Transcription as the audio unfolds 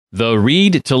The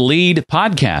Read to Lead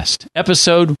podcast,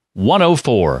 episode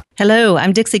 104. Hello,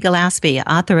 I'm Dixie Gillespie,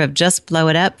 author of Just Blow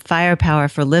It Up, Firepower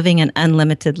for Living an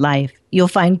Unlimited Life. You'll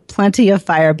find plenty of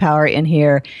firepower in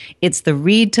here. It's the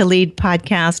Read to Lead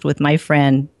podcast with my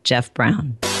friend, Jeff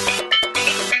Brown.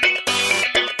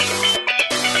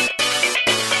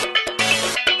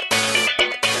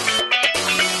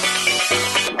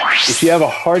 If you have a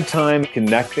hard time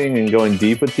connecting and going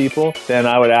deep with people, then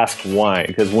I would ask why.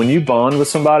 Because when you bond with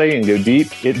somebody and go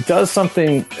deep, it does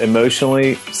something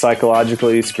emotionally,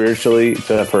 psychologically, spiritually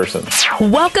to that person.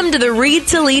 Welcome to the Read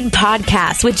to Lead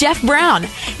podcast with Jeff Brown.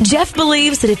 Jeff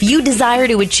believes that if you desire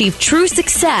to achieve true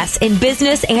success in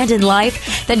business and in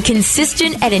life, then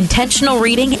consistent and intentional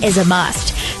reading is a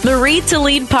must. The Read to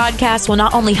Lead podcast will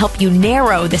not only help you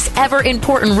narrow this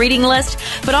ever-important reading list,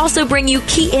 but also bring you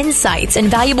key insights and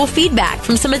valuable feedback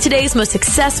from some of today's most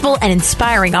successful and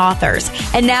inspiring authors.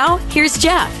 And now, here's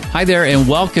Jeff. Hi there, and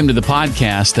welcome to the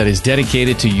podcast that is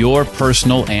dedicated to your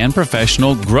personal and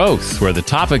professional growth, where the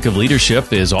topic of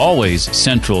leadership is always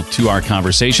central to our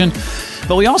conversation.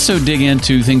 But we also dig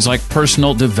into things like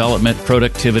personal development,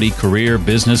 productivity, career,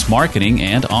 business, marketing,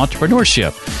 and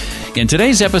entrepreneurship. In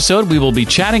today's episode, we will be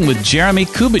chatting with Jeremie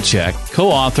Kubicek,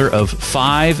 co-author of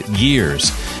 5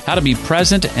 Gears, How to Be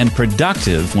Present and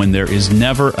Productive When There Is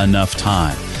Never Enough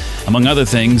Time. Among other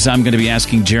things, I'm going to be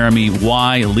asking Jeremie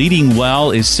why leading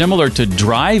well is similar to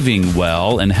driving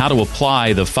well and how to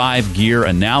apply the 5-gear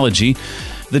analogy,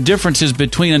 the differences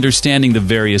between understanding the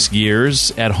various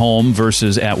gears at home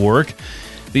versus at work,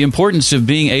 the importance of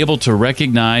being able to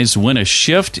recognize when a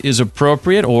shift is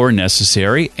appropriate or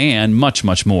necessary, and much,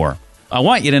 much more. I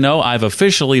want you to know I've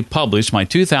officially published my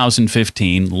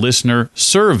 2015 listener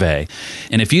survey.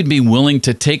 And if you'd be willing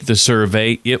to take the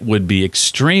survey, it would be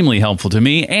extremely helpful to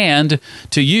me and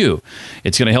to you.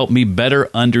 It's going to help me better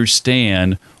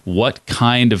understand what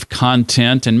kind of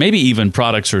content and maybe even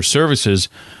products or services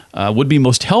would be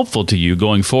most helpful to you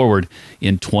going forward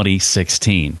in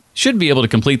 2016. Should be able to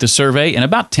complete the survey in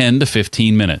about 10 to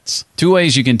 15 minutes. 2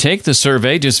 ways you can take the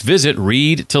survey. Just visit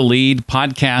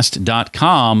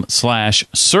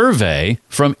readtoleadpodcast.com/survey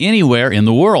from anywhere in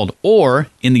the world, or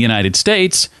in the United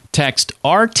States, text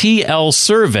RTL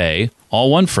survey,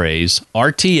 all one phrase,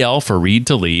 RTL for Read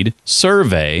to Lead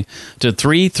survey, to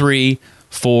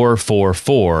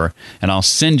 33444, and I'll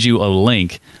send you a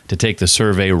link to take the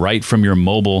survey right from your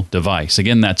mobile device.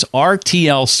 Again, that's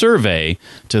RTL survey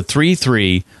to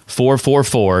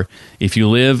 33444 if you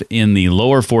live in the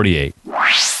lower 48.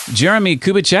 Jeremie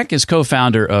Kubicek is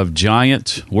co-founder of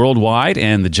Giant Worldwide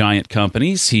and the Giant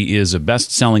Companies. He is a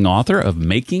best-selling author of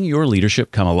Making Your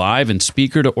Leadership Come Alive and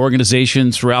speaker to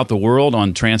organizations throughout the world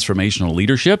on transformational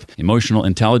leadership, emotional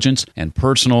intelligence, and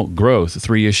personal growth.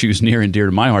 3 issues near and dear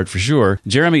to my heart for sure.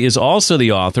 Jeremie is also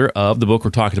the author of the book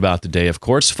we're talking about today, of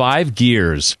course, 5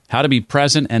 Gears, How to Be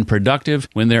Present and Productive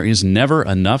When There Is Never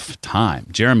Enough Time.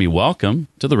 Jeremie, welcome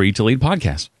to the Read to Lead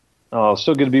podcast. Oh,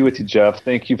 so good to be with you, Jeff.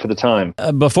 Thank you for the time.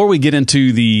 Before we get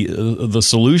into the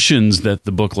solutions that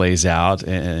the book lays out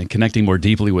and connecting more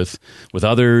deeply with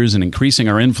others and increasing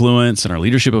our influence and our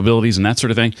leadership abilities and that sort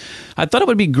of thing, I thought it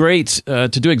would be great to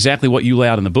do exactly what you lay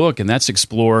out in the book, and that's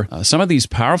explore some of these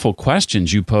powerful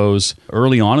questions you pose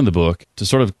early on in the book to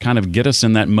sort of kind of get us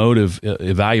in that mode of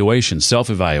evaluation,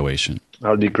 self-evaluation. That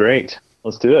would be great.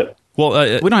 Let's do it. Well,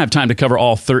 we don't have time to cover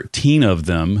all 13 of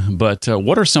them, but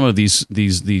what are some of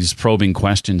these probing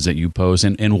questions that you pose,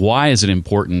 and why is it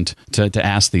important to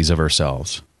ask these of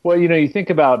ourselves? Well, you think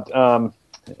about,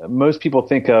 most people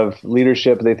think of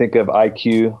leadership, they think of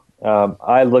IQ.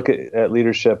 I look at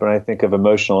leadership and I think of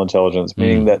emotional intelligence,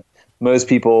 meaning that most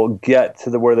people get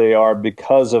to where they are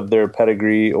because of their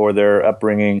pedigree or their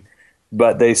upbringing,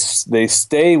 but they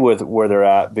stay with where they're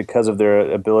at because of their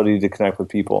ability to connect with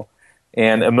people.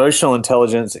 And emotional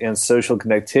intelligence and social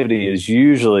connectivity is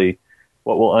usually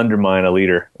what will undermine a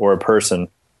leader or a person,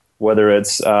 whether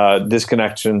it's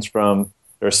disconnections from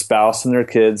their spouse and their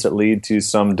kids that lead to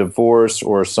some divorce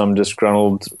or some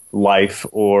disgruntled life,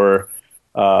 or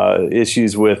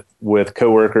issues with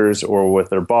coworkers or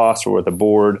with their boss or with a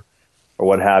board or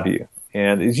what have you.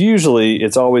 And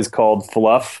it's always called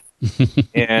fluff.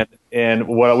 and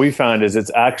what we found is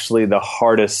it's actually the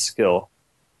hardest skill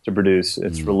to produce.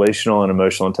 It's relational and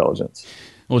emotional intelligence.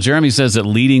 Well, Jeremie says that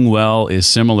leading well is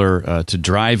similar to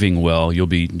driving well. You'll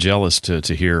be jealous to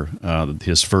hear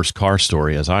his first car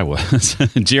story, as I was.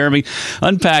 Jeremie,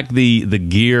 unpack the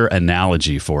gear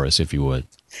analogy for us, if you would.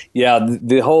 Yeah,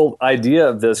 the whole idea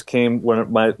of this came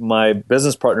when my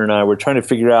business partner and I were trying to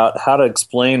figure out how to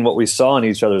explain what we saw in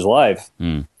each other's life.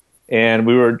 And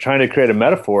we were trying to create a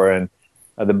metaphor. And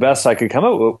the best I could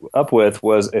come up with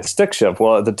was a stick shift.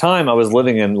 Well, at the time I was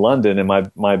living in London,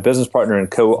 and my business partner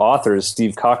and co-author is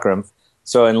Steve Cockram.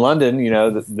 So in London,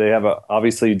 they have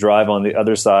obviously you drive on the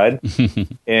other side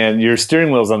and your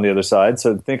steering wheel's on the other side.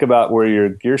 So think about where your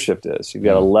gear shift is. You've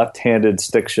got a left-handed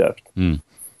stick shift.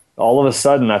 All of a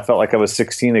sudden, I felt like I was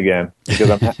 16 again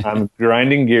because I'm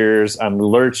grinding gears, I'm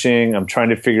lurching, I'm trying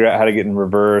to figure out how to get in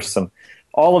reverse, and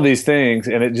all of these things.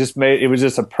 And it was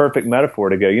just a perfect metaphor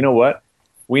to go, you know what?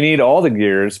 We need all the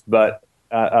gears, but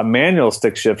a manual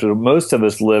stick shift, most of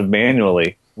us live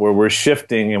manually, where we're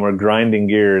shifting and we're grinding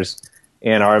gears,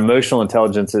 and our emotional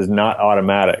intelligence is not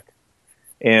automatic.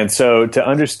 And so to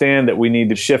understand that we need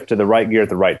to shift to the right gear at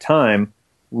the right time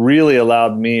really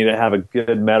allowed me to have a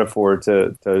good metaphor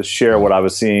to share what I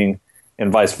was seeing,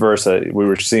 and vice versa. We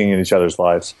were seeing in each other's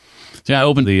lives. Yeah, I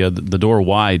opened the door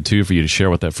wide too for you to share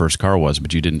what that first car was,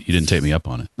 but you didn't take me up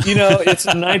on it. It's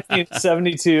a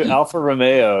 1972 Alfa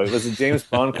Romeo. It was a James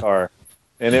Bond car,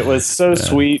 and it was so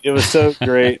sweet. It was so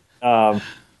great.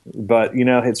 But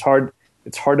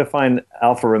it's hard to find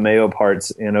Alfa Romeo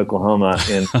parts in Oklahoma,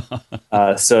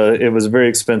 and so it was very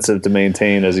expensive to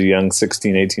maintain as a young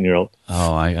 16, 18-year-old.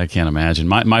 Oh, I can't imagine.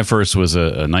 My first was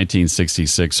a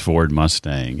 1966 Ford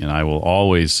Mustang, and I will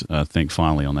always think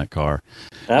fondly on that car.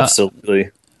 Absolutely.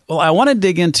 Well, I want to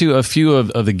dig into a few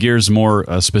of the gears more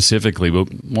specifically. We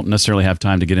won't necessarily have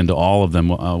time to get into all of them.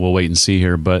 We'll wait and see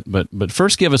here. But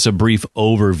first, give us a brief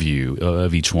overview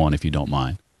of each one, if you don't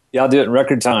mind. Yeah, I'll do it in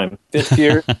record time. Fifth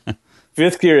gear.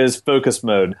 Fifth gear is focus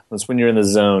mode. That's when you're in the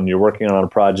zone. You're working on a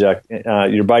project.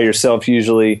 You're by yourself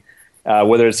usually,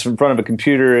 whether it's in front of a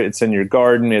computer, it's in your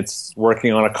garden, it's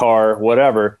working on a car,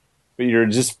 whatever. But you're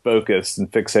just focused and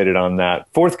fixated on that.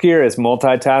 Fourth gear is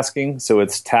multitasking. So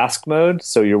it's task mode.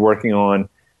 So you're working on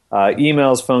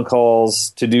emails, phone calls,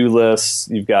 to-do lists.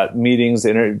 You've got meetings,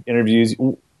 interviews.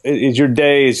 Your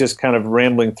day is just kind of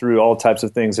rambling through all types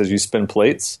of things as you spin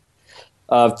plates.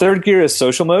 Third gear is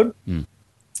social mode.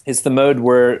 It's the mode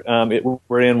where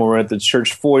we're in when we're at the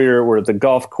church foyer, we're at the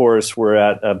golf course, we're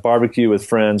at a barbecue with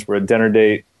friends, we're at dinner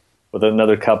date with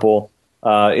another couple.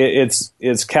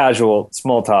 It's casual,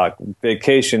 small talk,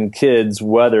 vacation, kids,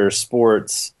 weather,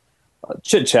 sports,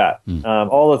 chit chat,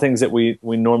 all the things that we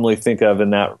normally think of in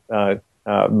that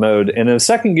mode. And then the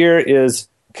second gear is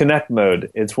connect mode.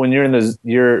 It's when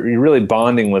you're really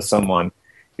bonding with someone.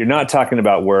 You're not talking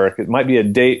about work. It might be a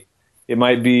date. It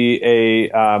might be a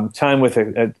time with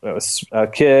a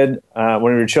kid,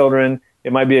 one of your children.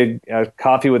 It might be a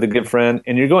coffee with a good friend.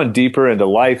 And you're going deeper into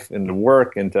life, into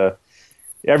work, into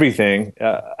everything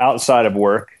outside of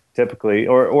work, typically,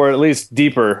 or at least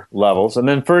deeper levels. And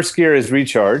then first gear is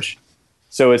recharge.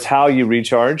 So it's how you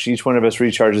recharge. Each one of us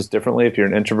recharges differently. If you're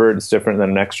an introvert, it's different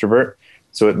than an extrovert.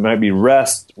 So it might be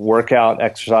rest, workout,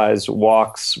 exercise,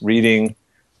 walks, reading,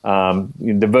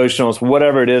 devotionals,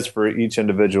 whatever it is for each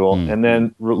individual. And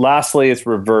then lastly, it's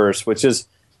reverse, which is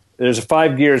there's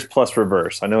 5 gears plus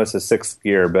reverse. I know it's a 6th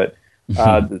gear, but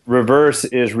reverse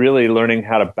is really learning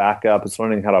how to back up. It's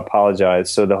learning how to apologize.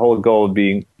 So the whole goal of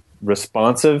being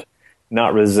responsive,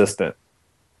 not resistant.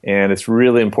 And it's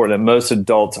really important that most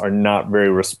adults are not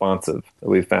very responsive, that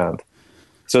we found.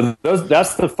 So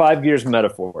that's the 5 gears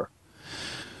metaphor.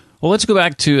 Well, let's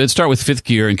start with 5th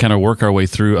gear and kind of work our way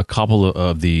through a couple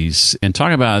of these and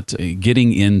talk about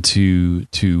getting into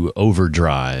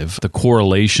overdrive, the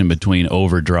correlation between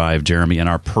overdrive, Jeremie, and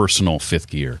our personal 5th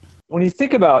gear. When you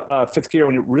think about 5th gear,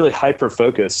 when you're really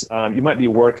hyper-focused, you might be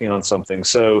working on something.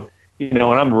 So, when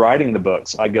I'm writing the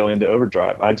books, I go into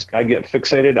overdrive. I get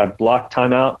fixated. I block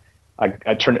time out.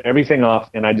 I turn everything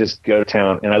off, and I just go to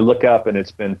town. And I look up, and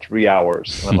it's been 3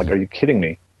 hours. And I'm like, are you kidding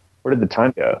me? Where did the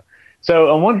time go?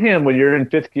 So on one hand, when you're in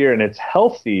 5th gear and it's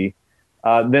healthy,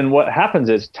 then what happens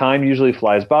is time usually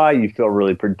flies by. You feel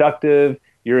really productive.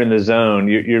 You're in the zone.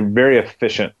 You're very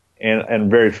efficient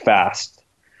and very fast.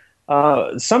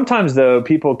 Sometimes, though,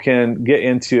 people can get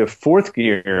into a 4th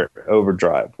gear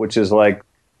overdrive, which is like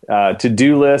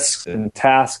to-do lists and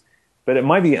tasks, but it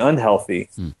might be unhealthy.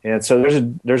 And so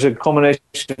there's a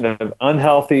culmination of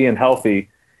unhealthy and healthy,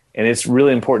 and it's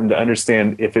really important to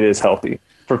understand if it is healthy.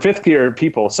 For 5th gear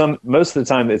people, most of the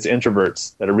time it's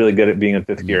introverts that are really good at being in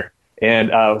 5th gear.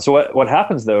 And so what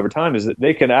happens, though, over time is that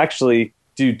they can actually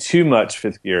do too much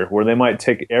 5th gear, where they might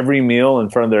take every meal in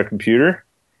front of their computer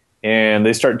and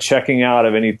they start checking out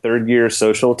of any 3rd gear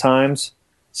social times.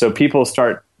 So people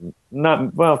start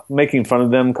making fun of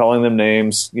them, calling them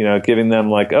names, giving them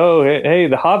like, oh, hey,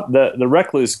 the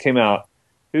recluse came out.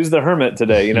 Who's the hermit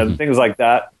today? Things like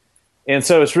that. And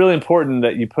so it's really important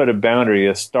that you put a boundary,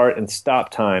 a start and stop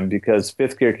time, because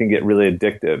 5th gear can get really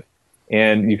addictive.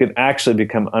 And you can actually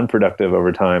become unproductive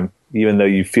over time, even though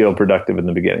you feel productive in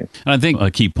the beginning. And I think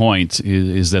a key point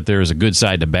is that there is a good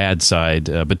side to bad side,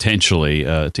 potentially,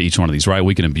 to each one of these, right?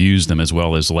 We can abuse them as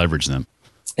well as leverage them.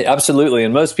 Yeah, absolutely.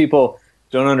 And most people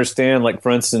don't understand, like,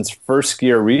 for instance, first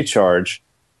gear recharge.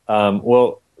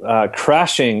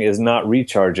 Crashing is not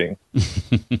recharging.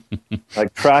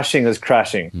 Like, crashing is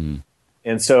crashing.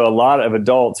 And so a lot of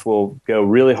adults will go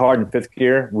really hard in fifth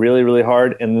gear, really, really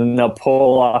hard, and then they'll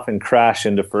pull off and crash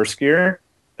into first gear.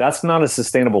 That's not a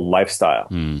sustainable lifestyle.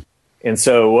 And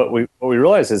so what we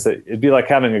realize is that it'd be like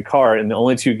having a car and the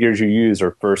only two gears you use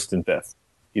are first and fifth.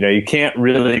 You know, you can't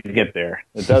really get there.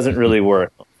 It doesn't really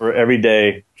work for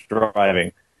everyday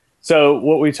driving. So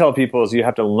what we tell people is you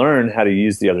have to learn how to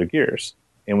use the other gears.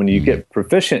 And when you get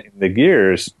proficient in the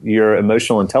gears, your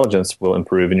emotional intelligence will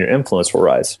improve and your influence will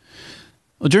rise.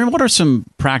 Well, Jeremy, what are some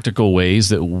practical ways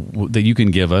that you can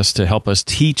give us to help us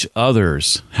teach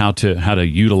others how to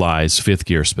utilize fifth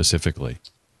gear specifically?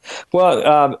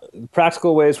 Well,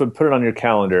 practical ways would put it on your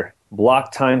calendar.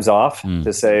 Block times off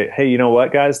to say, hey, you know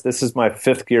what, guys? This is my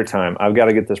fifth gear time. I've got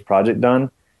to get this project done.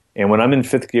 And when I'm in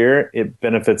fifth gear, it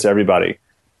benefits everybody.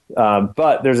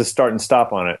 But there's a start and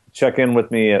stop on it. Check in with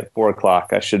me at 4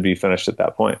 o'clock. I should be finished at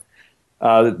that point.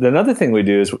 Another thing we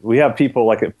do is we have people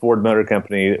like at Ford Motor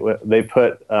Company, they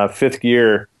put fifth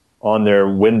gear on their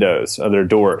windows of their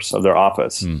doors of their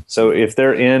office. So if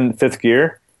they're in fifth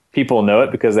gear, people know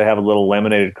it because they have a little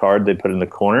laminated card they put in the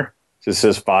corner. So it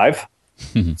says 5.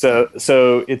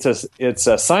 So it's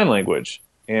a sign language.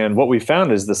 And what we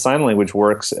found is the sign language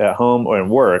works at home or in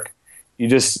work. You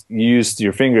just use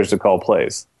your fingers to call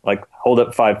plays. Like, hold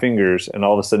up 5 fingers, and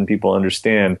all of a sudden people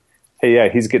understand, hey, yeah,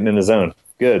 he's getting in the zone.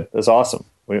 Good. That's awesome.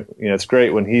 It's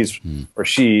great when he's or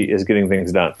she is getting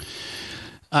things done.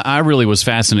 I really was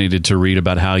fascinated to read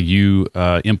about how you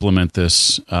implement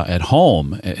this at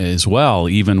home as well,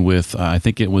 even with, I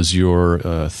think it was your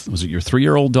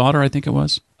 3-year-old daughter, I think it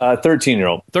was?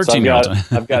 13-year-old. 13-year-old.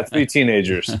 So I've got 3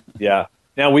 teenagers. Yeah.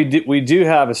 Now, we do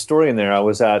have a story in there. I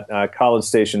was at College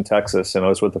Station, Texas, and I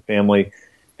was with a family,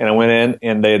 and I went in,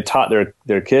 and they had taught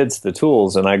their kids the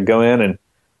tools, and I'd go in, and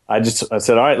I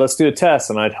said, all right, let's do a test,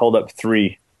 and I'd hold up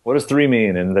 3. What does 3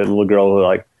 mean? And the little girl was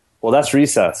like, well, that's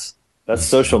recess. That's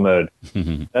social mode.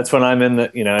 That's when I'm in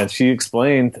the, and she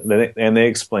explained, and they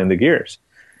explained the gears.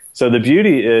 So the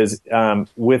beauty is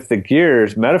with the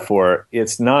gears metaphor,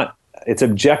 it's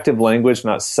objective language,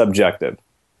 not subjective.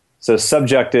 So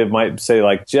subjective might say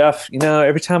like, Jeff,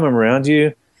 every time I'm around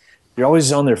you, you're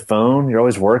always on their phone, you're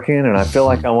always working, and I feel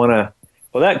like I want to,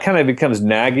 well, that kind of becomes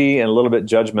naggy and a little bit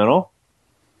judgmental,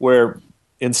 where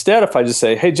instead if I just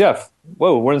say, hey, Jeff,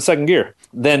 whoa, we're in second gear,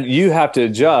 then you have to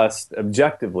adjust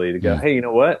objectively to go, hey, you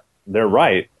know what? They're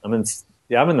right. I'm in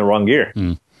the wrong gear.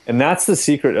 And that's the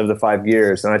secret of the 5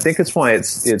 gears. And I think it's why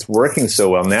it's working so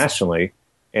well nationally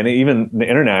and even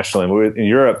internationally. In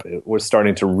Europe, we're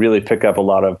starting to really pick up a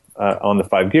lot of on the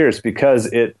 5 gears because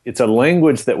it's a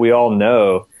language that we all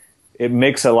know. It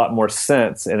makes a lot more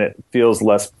sense and it feels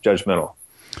less judgmental.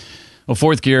 Well,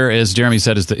 fourth gear, as Jeremy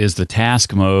said, is the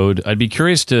task mode. I'd be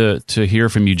curious to hear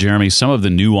from you, Jeremy, some of the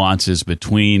nuances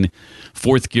between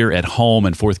fourth gear at home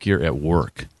and fourth gear at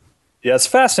work. Yeah, it's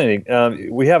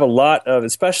fascinating. We have a lot of,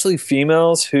 especially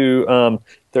females, who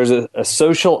there's a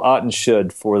social ought and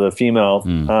should for the female,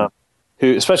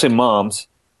 who, especially moms,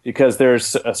 because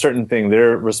there's a certain thing.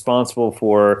 They're responsible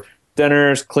for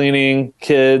dinners, cleaning,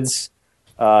 kids,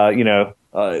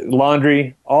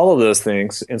 laundry, all of those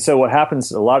things. And so what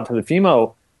happens a lot to the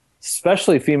female,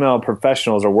 especially female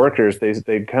professionals or workers,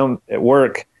 they come at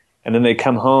work and then they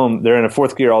come home, they're in a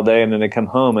fourth gear all day, and then they come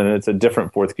home and it's a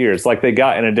different fourth gear. It's like they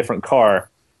got in a different car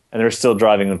and they're still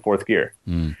driving in fourth gear.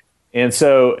 And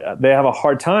so they have a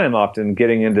hard time often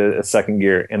getting into a second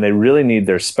gear, and they really need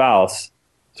their spouse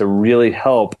to really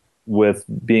help with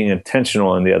being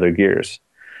intentional in the other gears.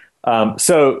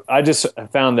 So I just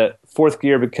found that fourth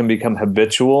gear can become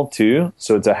habitual too.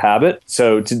 So it's a habit.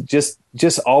 So to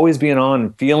just always being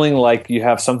on, feeling like you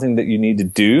have something that you need to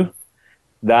do,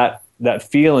 that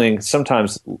feeling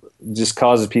sometimes just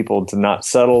causes people to not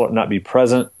settle or not be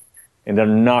present and to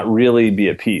not really be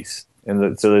at peace.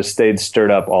 And so they stayed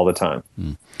stirred up all the time.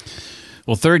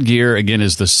 Well, third gear, again,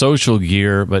 is the social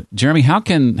gear. But Jeremy, how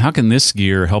can this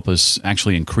gear help us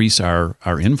actually increase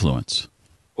our influence?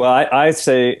 Well, I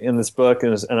say in this book,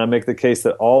 and I make the case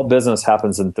that all business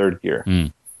happens in third gear.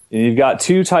 You've got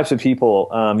 2 types of people.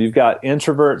 You've got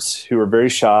introverts who are very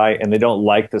shy and they don't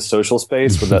like the social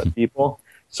space with other people.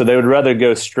 So they would rather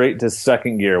go straight to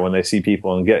second gear when they see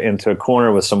people and get into a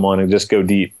corner with someone and just go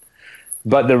deep.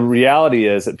 But the reality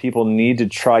is that people need to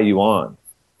try you on.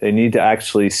 They need to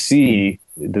actually see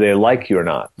do they like you or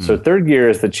not? So third gear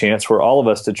is the chance for all of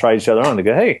us to try each other on, to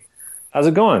go, hey, how's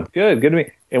it going? Good to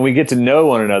me. And we get to know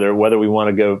one another, whether we want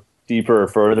to go deeper or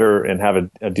further and have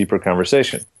a deeper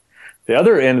conversation. The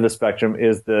other end of the spectrum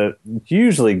is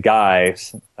usually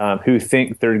guys who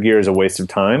think third gear is a waste of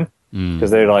time,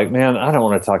 because they're like, man, I don't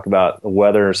want to talk about the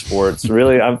weather or sports.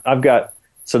 Really,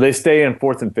 so they stay in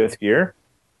fourth and fifth gear.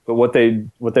 But what they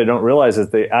don't realize is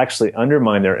they actually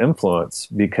undermine their influence,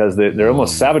 because they're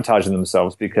almost sabotaging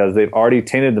themselves, because they've already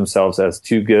tainted themselves as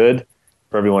too good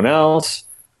for everyone else,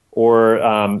 or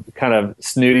kind of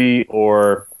snooty,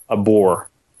 or a bore.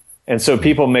 And so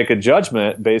people make a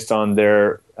judgment based on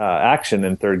their action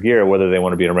in third gear, whether they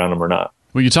want to be around them or not.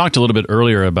 Well, you talked a little bit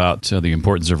earlier about the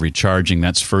importance of recharging.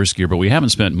 That's first gear, but we haven't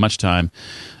spent much time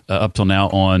up till now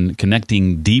on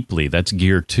connecting deeply. That's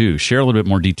gear 2. Share a little bit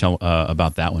more detail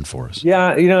about that one for us.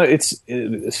 Yeah, it's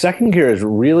second gear is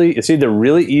it's either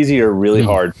really easy or really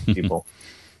hard for people.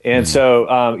 And so,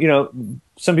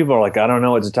 some people are like, I don't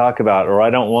know what to talk about, or I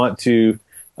don't want to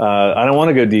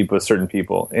go deep with certain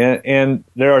people. And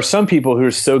there are some people who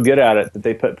are so good at it that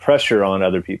they put pressure on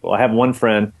other people. I have one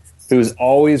friend who's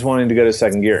always wanting to go to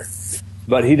second gear,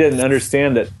 but he didn't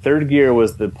understand that third gear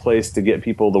was the place to get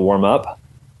people to warm up.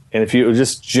 And if you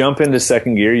just jump into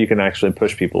second gear, you can actually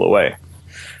push people away.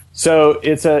 So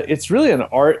it's really an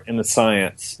art and a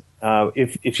science.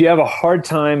 If you have a hard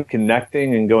time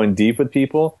connecting and going deep with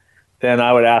people, then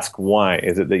I would ask why.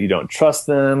 Is it that you don't trust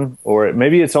them? Or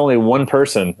maybe it's only one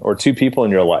person or two people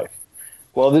in your life.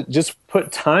 Well, just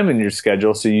put time in your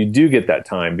schedule so you do get that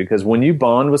time. Because when you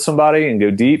bond with somebody and go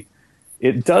deep,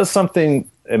 it does something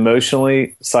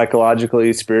emotionally,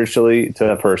 psychologically, spiritually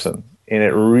to a person. And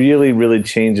it really, really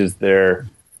changes their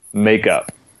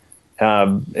makeup.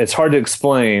 It's hard to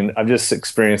explain. I've just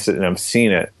experienced it and I've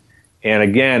seen it. And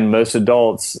again, most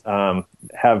adults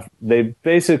they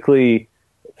basically,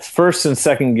 first and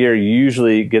second gear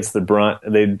usually gets the brunt.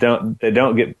 They don't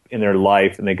get in their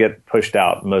life, and they get pushed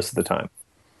out most of the time.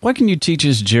 What can you teach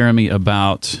us, Jeremie,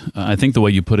 about? I think the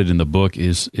way you put it in the book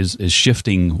is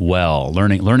shifting well,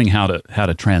 learning how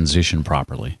to transition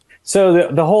properly.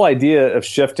 So the whole idea of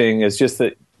shifting is just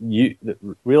the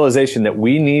realization that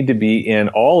we need to be in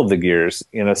all of the gears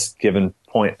in a given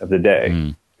point of the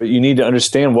day. But you need to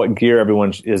understand what gear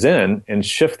everyone is in and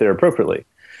shift there appropriately.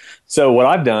 So what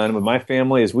I've done with my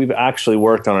family is we've actually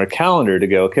worked on our calendar to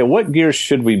go, okay, what gears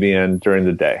should we be in during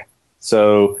the day?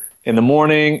 So in the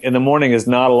morning is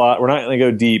not a lot. We're not going to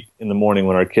go deep in the morning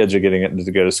when our kids are getting it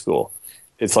to go to school.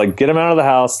 It's like, get them out of the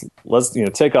house. Let's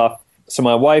take off. So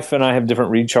my wife and I have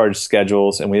different recharge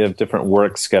schedules, and we have different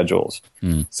work schedules.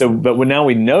 But now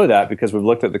we know that because we've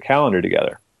looked at the calendar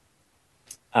together.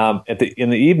 In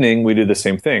the evening, we do the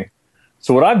same thing.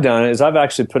 So what I've done is I've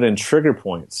actually put in trigger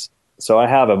points. So I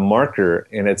have a marker,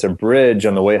 and it's a bridge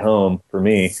on the way home for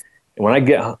me. And when I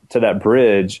get to that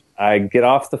bridge, I get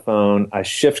off the phone. I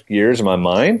shift gears in my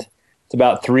mind. It's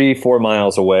about 3-4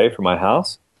 miles away from my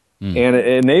house. And it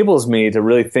enables me to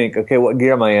really think, okay, what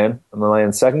gear am I in? Am I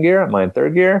in second gear? Am I in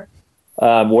third gear?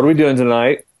 What are we doing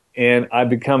tonight? And I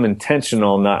become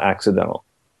intentional, not accidental.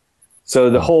 So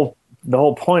the whole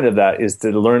point of that is to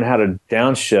learn how to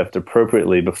downshift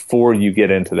appropriately before you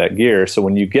get into that gear. So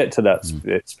when you get to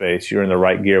that space, you're in the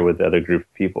right gear with the other group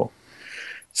of people.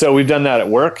 So we've done that at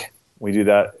work. We do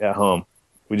that at home.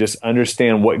 We just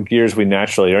understand what gears we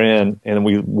naturally are in, and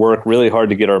we work really hard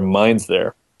to get our minds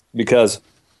there, because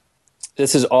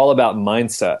this is all about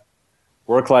mindset.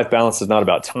 Work-life balance is not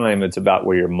about time. It's about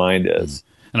where your mind is.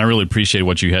 And I really appreciate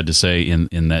what you had to say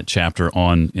in that chapter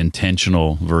on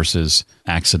intentional versus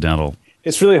accidental.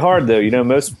 It's really hard, though.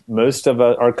 Most of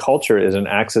our culture is an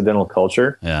accidental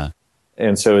culture. Yeah.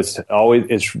 And so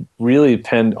it's really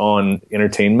depend on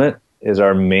entertainment is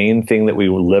our main thing that we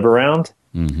live around.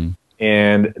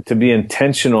 And to be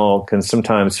intentional can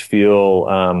sometimes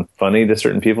feel funny to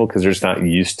certain people because they're just not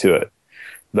used to it.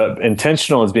 But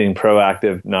intentional is being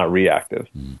proactive, not reactive.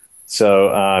 So,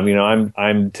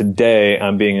 I'm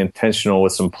being intentional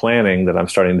with some planning that I'm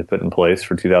starting to put in place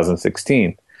for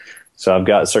 2016. So I've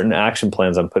got certain action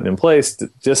plans I'm putting in place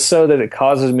just so that it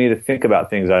causes me to think about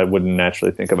things I wouldn't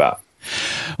naturally think about.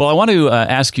 Well, I want to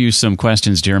ask you some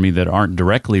questions, Jeremie, that aren't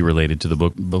directly related to the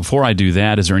book. Before I do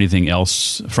that, is there anything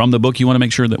else from the book you want to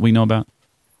make sure that we know about?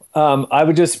 I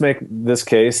would just make this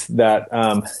case that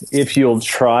if you'll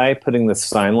try putting the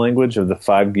sign language of the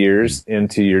 5 gears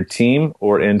into your team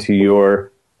or into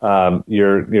your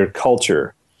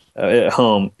culture at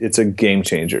home, it's a game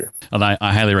changer. And I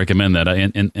highly recommend that.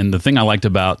 And the thing I liked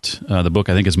about the book,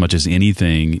 I think as much as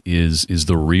anything, is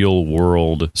the real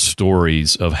world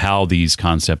stories of how these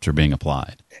concepts are being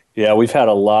applied. Yeah, we've had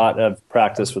a lot of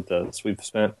practice with this. We've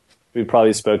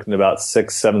probably spoken to about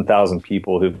 6,000-7,000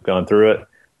 people who've gone through it.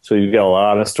 So you've got a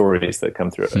lot of stories that come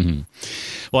through it. Mm-hmm.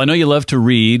 Well, I know you love to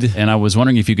read, and I was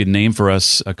wondering if you could name for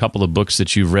us a couple of books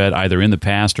that you've read either in the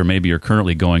past or maybe you're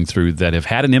currently going through that have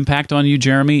had an impact on you,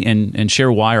 Jeremie, and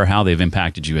share why or how they've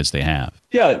impacted you as they have.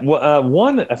 Yeah, well,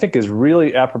 one I think is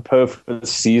really apropos for the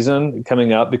season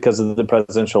coming up because of the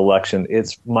presidential election.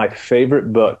 It's my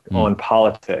favorite book on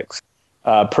politics.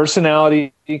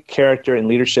 Personality, character, and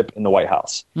leadership in the White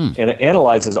House. And it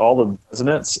analyzes all the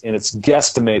presidents, and it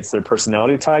guesstimates their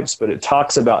personality types, but it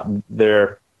talks about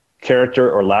their character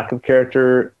or lack of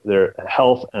character, their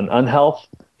health and unhealth.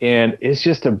 And it's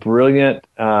just a brilliant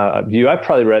view. I've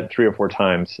probably read it 3 or 4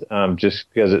 times just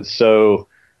because it's so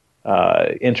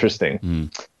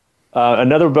interesting.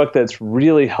 Another book that's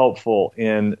really helpful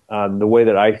in the way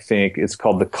that I think is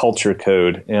called The Culture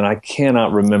Code, and I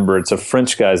cannot remember. It's a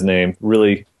French guy's name,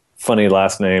 really funny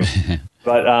last name,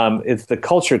 but it's The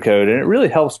Culture Code, and it really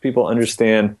helps people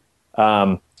understand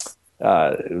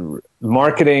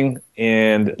marketing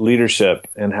and leadership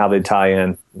and how they tie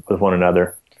in with one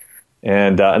another.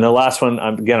 And the last one,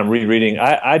 I'm rereading.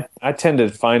 I tend to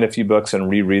find a few books and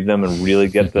reread them and really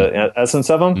get the essence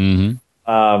of them.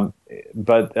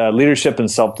 But Leadership and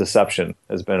Self-Deception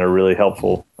has been a really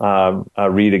helpful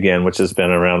read again, which has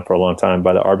been around for a long time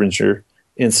by the Arbinger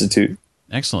Institute.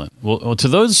 Excellent. Well, to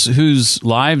those whose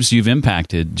lives you've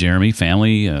impacted, Jeremie,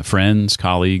 family, friends,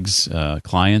 colleagues,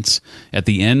 clients, at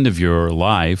the end of your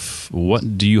life,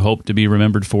 what do you hope to be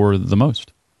remembered for the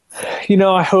most?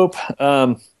 I hope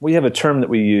we have a term that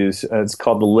we use. It's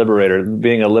called the liberator,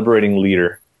 being a liberating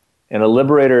leader. And a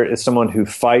liberator is someone who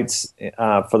fights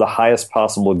for the highest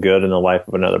possible good in the life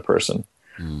of another person.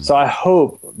 So I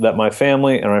hope that my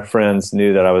family and my friends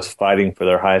knew that I was fighting for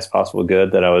their highest possible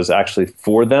good, that I was actually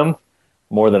for them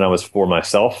more than I was for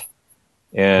myself.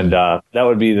 And that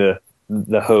would be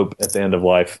the hope at the end of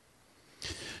life.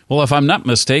 Well, if I'm not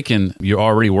mistaken, you're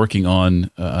already working on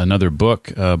another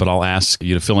book, but I'll ask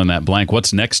you to fill in that blank.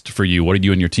 What's next for you? What are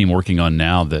you and your team working on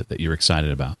now that you're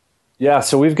excited about? Yeah,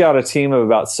 so we've got a team of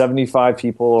about 75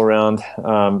 people around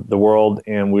the world,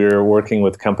 and we're working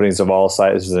with companies of all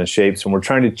sizes and shapes, and we're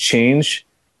trying to change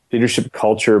leadership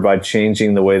culture by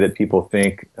changing the way that people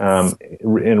think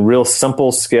in real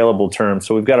simple, scalable terms.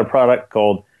 So we've got a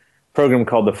program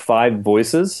called the 5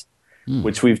 Voices,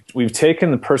 which we've taken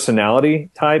the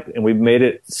personality type and we've made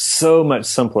it so much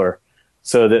simpler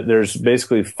so that there's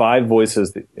basically 5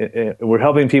 voices. We're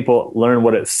helping people learn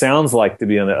what it sounds like to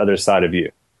be on the other side of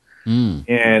you.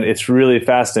 And it's really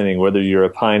fascinating, whether you're a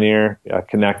pioneer, a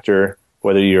connector,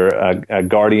 whether you're a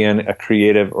guardian, a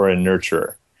creative, or a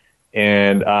nurturer.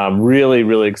 And I'm really,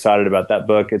 really excited about that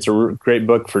book. It's a great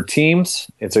book for teams.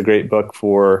 It's a great book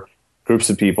for groups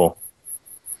of people.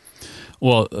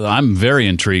 Well, I'm very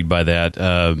intrigued by that.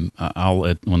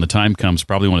 I'll, when the time comes,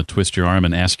 probably want to twist your arm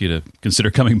and ask you to consider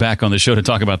coming back on the show to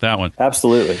talk about that one.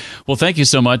 Absolutely. Well, thank you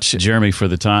so much, Jeremie, for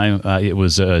the time. It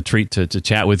was a treat to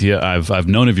chat with you. I've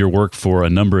known of your work for a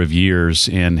number of years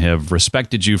and have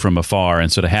respected you from afar,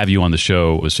 and so to have you on the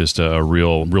show was just a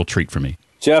real treat for me.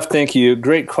 Jeff, thank you.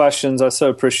 Great questions. I so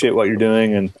appreciate what you're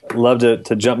doing and love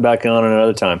to jump back on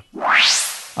another time.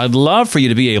 I'd love for you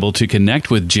to be able to connect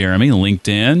with Jeremie,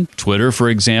 LinkedIn, Twitter, for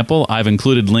example. I've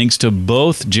included links to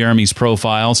both Jeremie's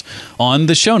profiles on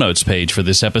the show notes page for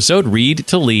this episode,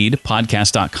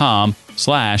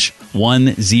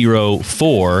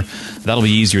 readtoleadpodcast.com/104. That'll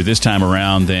be easier this time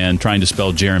around than trying to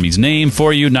spell Jeremie's name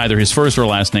for you. Neither his first or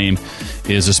last name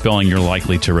is a spelling you're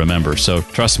likely to remember. So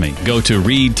trust me, go to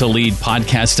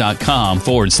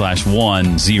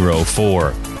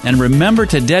readtoleadpodcast.com/104. And remember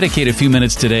to dedicate a few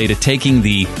minutes today to taking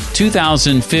the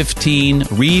 2015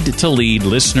 Read to Lead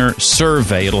Listener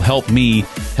Survey. It'll help me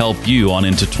help you on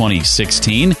into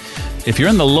 2016. If you're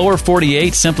in the lower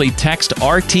 48, simply text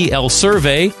RTL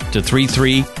Survey to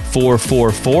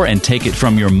 33444 and take it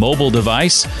from your mobile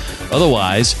device.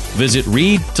 Otherwise, visit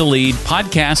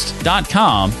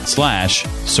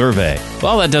readtoleadpodcast.com/survey.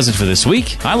 Well, that does it for this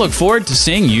week. I look forward to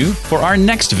seeing you for our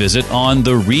next visit on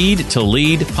the Read to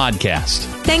Lead podcast.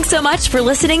 Thanks so much for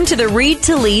listening to the Read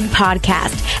to Lead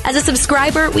podcast. As a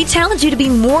subscriber, we challenge you to be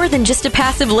more than just a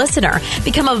passive listener.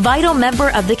 Become a vital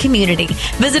member of the community.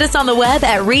 Visit us on the web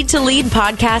at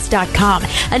readtoleadpodcast.com.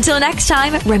 Until next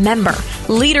time, remember,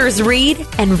 leaders read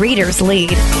and readers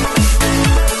lead.